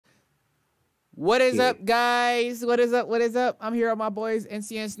What is up, guys? What is up? What is up? I'm here with my boys,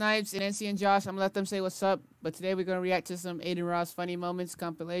 NCN Snipes and NCN Josh. I'm gonna let them say what's up. But today we're gonna react to some Adin Ross funny moments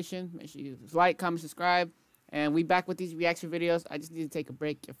compilation. Make sure you like, comment, subscribe. And we back with these reaction videos. I just need to take a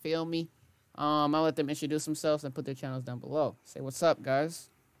break. You feel me? I'll let them introduce themselves and put their channels down below. Say what's up, guys.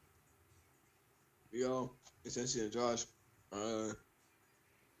 Yo, it's NCN Josh.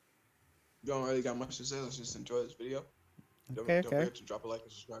 Don't really got much to say. Let's just enjoy this video. Don't forget to drop a like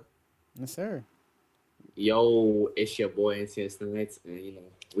and subscribe. Yes, sir. Yo, it's your boy NCS Nights, and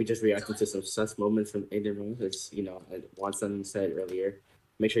we just reacted to some sus moments from Adin Ross. It's Wansun said earlier.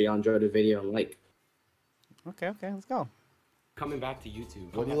 Make sure y'all enjoy the video and like. Okay, let's go. Coming back to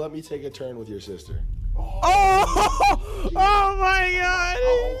YouTube. Would you let me take a turn with your sister? Oh my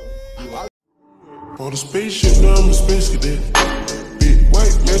God! On the spaceship, now I'm a space cadet. Big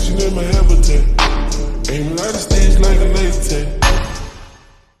white mansion in my habitat. Aiming out of stage like a laser tag.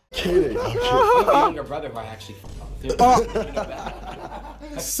 Kidding. I have a younger brother who I actually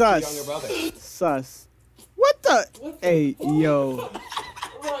Sus. Younger brother. Sus. What the? Hey, yo.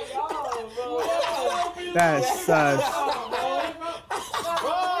 That's sus.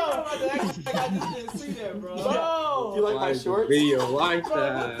 You like my shorts? Video like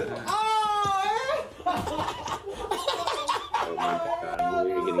that. Oh my God,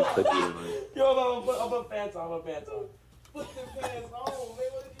 we're getting cookie on. Yo, I'm put pants on, Put the pants on,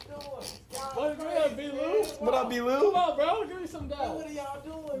 man. What are you doing? What be Lou? What up, B. Lou? Come on, bro. Give me some dough. What are y'all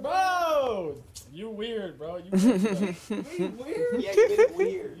doing, bro? You weird, bro. You weird. Weird? Yeah, you made it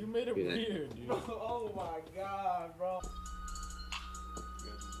weird. You made it weird, dude. Oh my God, bro.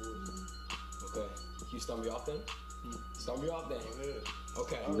 Okay. Can you start me off then? Start me off then.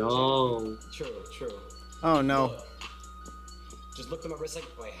 Okay. No. True. Oh no. Look. Just looked at my wrist like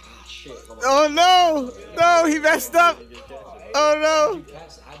shit. Oh no! No, he messed up. Oh no!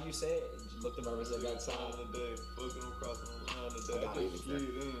 How do you say it? Just looked at my wrist like that time.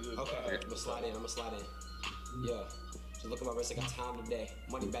 Okay, I'm gonna slide in. Yeah. Just look at my wrist like a time today.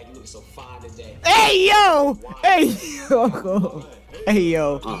 Money back, you looking so fine today. Hey yo! Hey yo! Hey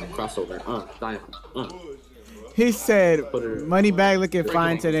yo! Crossover. He said, "Money bag looking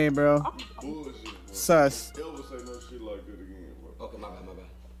fine today, bro." Sus. Okay, my bad.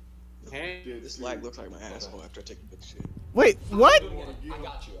 Hey, this lag looks like my asshole after I take a big shit. Wait, what? I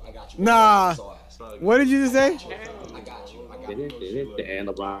got you. Nah. What did you just say? I got you. And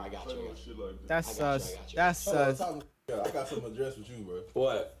the bar. I got you. That's sus. That's sus. I got something to address with you, bro.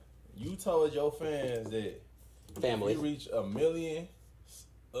 What? You told your fans that Family. if you reach 1 million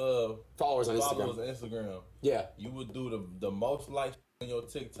Followers on Instagram. Yeah. You would do the most likes on your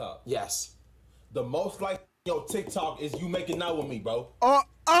TikTok. Yes. The most likes on your TikTok is you making out with me, bro.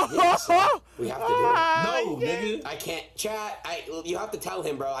 Yes, we have to do it. No, nigga. I can't chat. You have to tell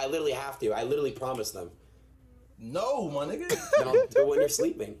him, bro. I literally have to. I literally promised them. No, my nigga. Then I'll do it when you're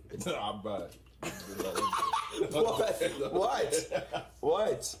sleeping. Nah, bro.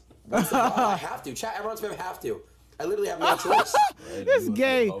 What? I have to. Chat. Everyone's gonna have to. I literally have no choice. That's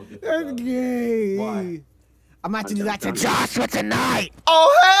gay. That's gay. Why? I'm about to do that to Joshua tonight.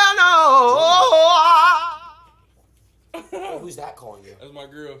 Oh hell no! Oh, who's that calling you? That's my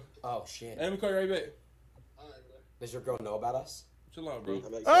girl. Oh shit. Let me call you right back. Does your girl know about us? Chill out, bro.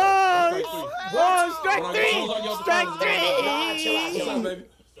 Strike three! Chill out, baby.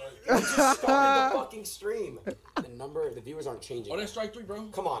 You just started the fucking stream. The viewers aren't changing. Oh, that's strike 3, bro.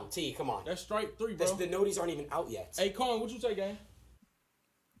 Come on, T, come on. That's strike 3, bro. The noties aren't even out yet. Hey, Colin, what you say, gang?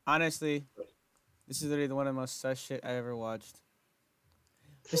 Honestly, this is literally one of the most sus shit I ever watched.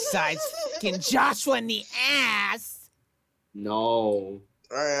 Besides fucking Joshua in the ass. No.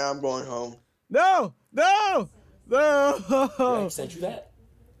 Alright, I'm going home. No! I sent you that?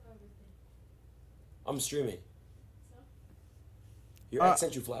 I'm streaming. Your ex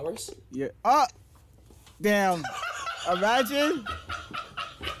sent you flowers? Yeah. Damn. Imagine.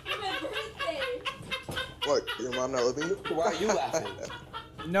 What? Your mom not loving you? Why are you laughing?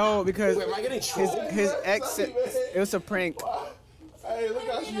 No, because Wait, am I getting trolled? his ex. It was a prank. Hey, look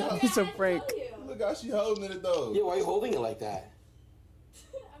how she holding It's a prank. Look how she holding it though. Yeah, why are you holding it like that?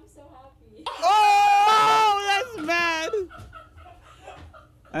 I'm so happy. Oh, that's bad.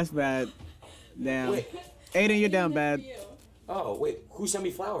 That's bad. Damn. Wait. Adin, you're down bad. Oh, wait, who sent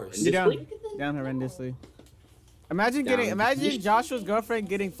me flowers? You're down horrendously. Imagine Joshua's girlfriend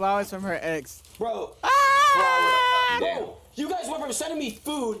getting flowers from her ex. Bro, Bro, you guys went from sending me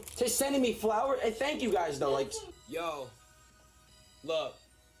food to sending me flowers. And thank you guys, though. Like, yo, look,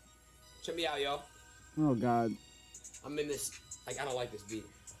 check me out, yo. Oh God. I'm in this. Like, I don't like this beat.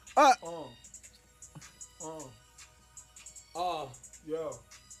 Yo.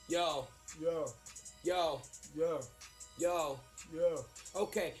 Yo. Yeah. Yo. Yeah. Yo. Yeah.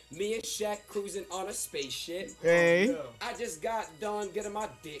 Okay, me and Shaq cruising on a spaceship. Hey. Yeah. I just got done getting my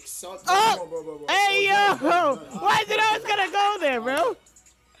dick sucked. Oh! Come on, bro. Hey, yo! Why is it always gonna go there, bro?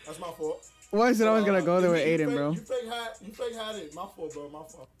 That's my fault. Why is it always gonna go there with Adin, bro? You fake had it. My fault, bro. My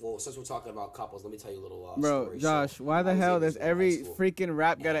fault. Well, since we're talking about couples, let me tell you a little Bro, story. Josh, So, why the I was hell in does this high every school, freaking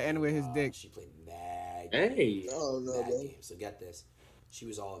rap gotta end with his and, dick? She played mad Hey. Oh no, mad bro. games. So get this. She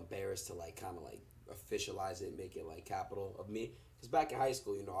was all embarrassed to like kind of like officialize it, make it like capital of me. Because back in high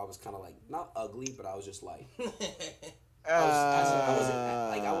school, you know, I was kind of like not ugly, but I was just like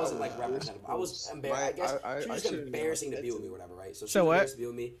I wasn't like representative. I was embarrassed. I guess she was just embarrassing to be with me or whatever, right? So she was embarrassed to be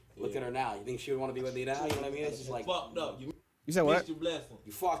with me. Look at her now. You think she would want to be with me now? You know what I mean? It's just like Fucked up. You said what? your blessing.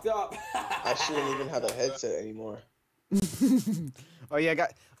 You fucked up. I shouldn't even have a headset anymore. Oh yeah,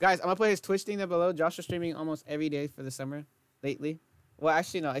 guys, I'm gonna put his Twitch thing there below. Josh is streaming almost every day for the summer lately. Well,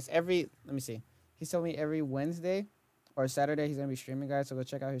 actually no, it's every. Let me see. He told me every Wednesday or Saturday he's gonna be streaming, guys. So go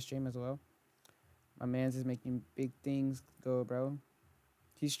check out his stream as well. My man's is making big things go, bro.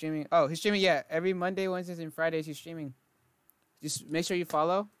 He's streaming. Oh, he's streaming. Yeah, every Monday, Wednesdays, and Fridays he's streaming. Just make sure you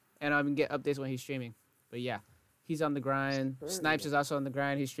follow, and I can get updates when he's streaming. But yeah, he's on the grind. Snipes is also on the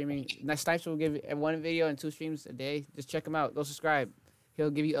grind. He's streaming. Snipes will give one video and 2 streams a day. Just check him out. Go subscribe. He'll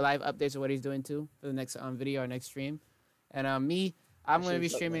give you live updates of what he's doing too for the next video or next stream. And me, I'm gonna be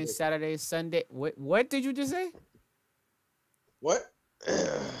streaming Saturday, Sunday. What did you just say? What?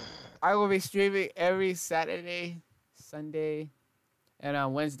 I will be streaming every Saturday, Sunday, and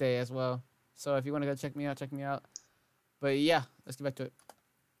on Wednesday as well. So if you want to go check me out, check me out. But yeah, let's get back to it.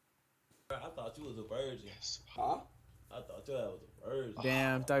 I thought you was a virgin. Huh? I thought you was a virgin.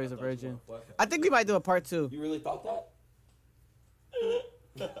 Damn, thought he was a virgin. I think we might do a part 2. You really thought that?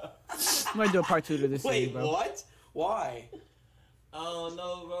 We might do a part 2 to this Wait, series, bro. what? Why? I don't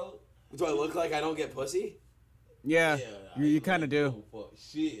know, bro. Do I look like I don't get pussy? Yeah, you kind of do.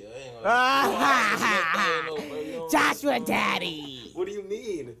 Shit, I ain't gonna. Joshua Daddy. What do you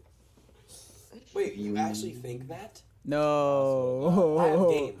mean? Wait, you actually think that? No. I have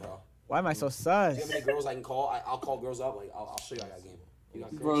game, bro. Why am I so Do sus? you have any girls I can call? I'll call girls up. Like I'll show you I got game. You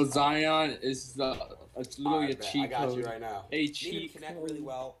got Bro, Zion is it's literally a bet. cheat I got code. you right now. A Me and him cheat connect code. really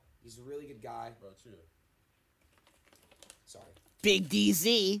well. He's a really good guy. Bro, chill. Sorry. Big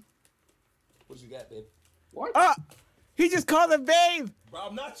DZ. What you got, babe? What? Oh, he just called him babe. Bro,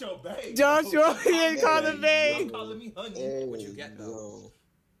 I'm not your babe. Joshua, he didn't call him Stop babe. calling me honey. Hey, What you get, though?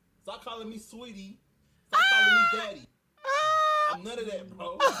 Stop calling me sweetie. Stop calling me daddy. I'm none of that,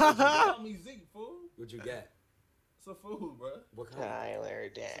 bro. You call me Zeke, fool. What'd you get? It's a fool, bro. What kind? Tyler,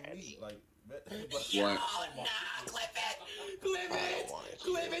 It's Daddy. meat, like that. What? Nah, clip it! Clip it!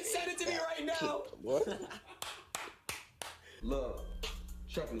 Clip it! Send it to me right now! What? Look,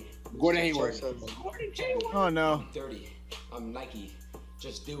 check me. Gordon Hayward. Oh no. I'm dirty. I'm Nike.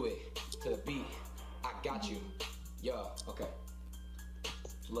 Just do it to the beat. I got you. Yeah, okay.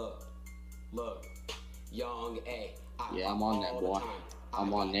 Look. Young A. Yeah, I'm on that, boy.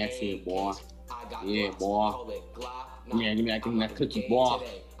 I'm on that shit, boy. I got Yeah, blocks. boy. Call it Glock. Yeah, give me I'm that up cookie, game boy.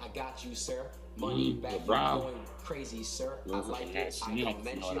 today. I got you, sir. Money back, you're bro. going crazy, sir. I Looks like like it. that I shit, commend you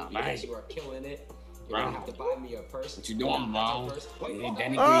know you what I because mean? you are killing it. You're Bro. gonna have to buy me a purse. What you doing, bro? That's a purse. Wait, Hey,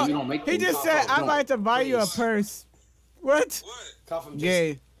 Danny Oh, Green, you don't make he those just calls, said, I'm don't. about to buy you a Please. purse. What? Come from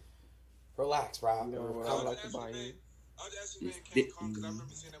Gay. Relax, bro. No, what I would like to buy you.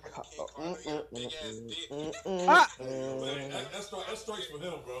 Ah! That's straight for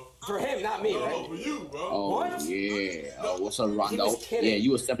him, bro. For him, not me, No, right? for you, bro. Oh, What? yeah. Oh, what's up, He Rondo? was kidding. Yeah,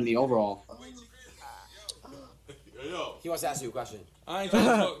 you was 70 overall. Yo. He wants to ask you a question. I ain't trying to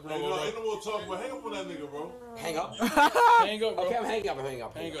talk, Hey, bro. no, ain't no more talk, but hang up on that nigga, bro. Hang up. Hang up, bro. Okay, I'm hanging up. Hang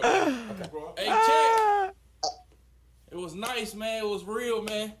up, Okay. bro. Hey, check. It was nice, man. It was real,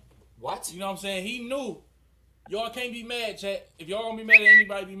 man. What? You know what I'm saying? He knew. Y'all can't be mad, chat. If y'all gonna be mad at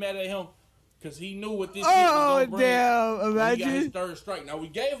anybody, be mad at him. Because he knew what this shit was Oh, gonna bring. damn. when he got his Imagine. third strike. Now, we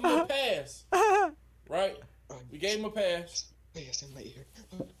gave him a pass, right? We gave him a pass. Yes, in my ear.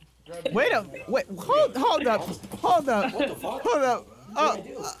 Wait up. Wait. Hold up. Hold up. What the fuck? Hold up.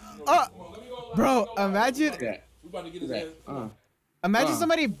 Bro, imagine. Yeah. We about to get his Yeah. ass. Imagine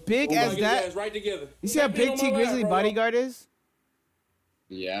somebody big We about as to get his that. ass right together. You see how That man big on T my lap, Grizzly bro. bodyguard is?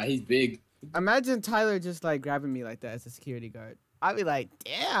 Yeah, he's big. Imagine Tyler just like grabbing me like that as a security guard. I'd be like,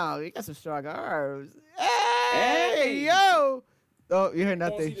 damn, you got some strong arms. Hey, yo. Oh, you heard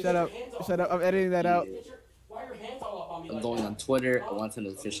nothing. Shut up. Shut up. I'm editing that out. Why are your hands all up on me I'm like going that? on Twitter. Wansun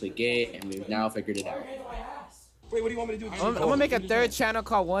is officially gay, and we've now figured it out. Hands on my ass. Wait, what do you want me to do? I'm gonna make a third channel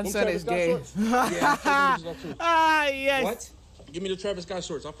called One Son is Gay. Ah, yes. What? Give me the Travis Scott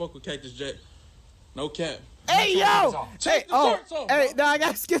shorts. I fuck with Cactus Jack. No cap. Hey yo! Take the shorts off, hey, bro. no, I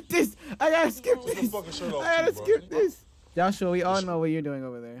gotta skip this. I gotta skip this. fucking shirt off I gotta too, bro. skip this. Joshua, we all know what you're doing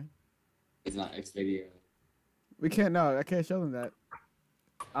over there. It's not X video. We can't. No, I can't show them that.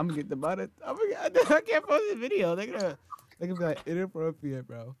 I'm gonna get the butt. I can't post the video. They're gonna be like inappropriate,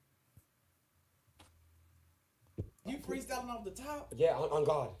 bro. You freestyling off the top? Yeah, on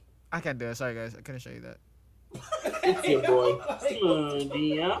God. I can't do it. Sorry, guys. I couldn't show you that. It's your boy. Come on,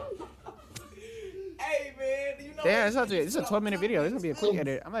 Dion. Hey man, you know. Yeah, it's a 12-minute video. It's gonna be a quick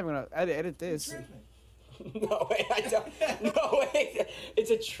edit. I'm not even gonna edit this. No way, I don't. No way.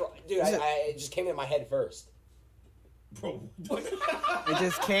 It's a dude. It just came in my head first. Bro, It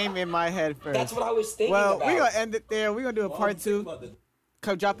just came in my head first. That's what I was thinking Well, about. we're gonna end it there. We're gonna do a part 2.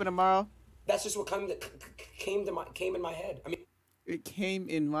 Come dropping tomorrow. That's just what came in my head. I mean, It came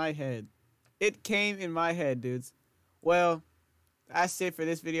in my head. It came in my head, dudes. Well, that's it for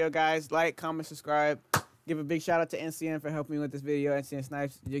this video, guys. Like, comment, subscribe. Give a big shout out to NCN for helping me with this video. NCN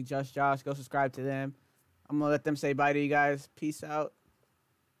Snipes, Jig Josh, go subscribe to them. I'm gonna let them say bye to you guys. Peace out.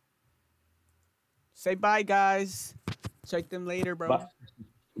 Say bye, guys. Check them later, bro.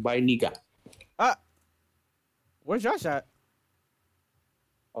 Bye, nigga. Where's Josh at?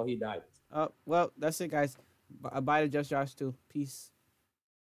 Oh, he died. Well, that's it, guys. Bye to Josh too. Peace.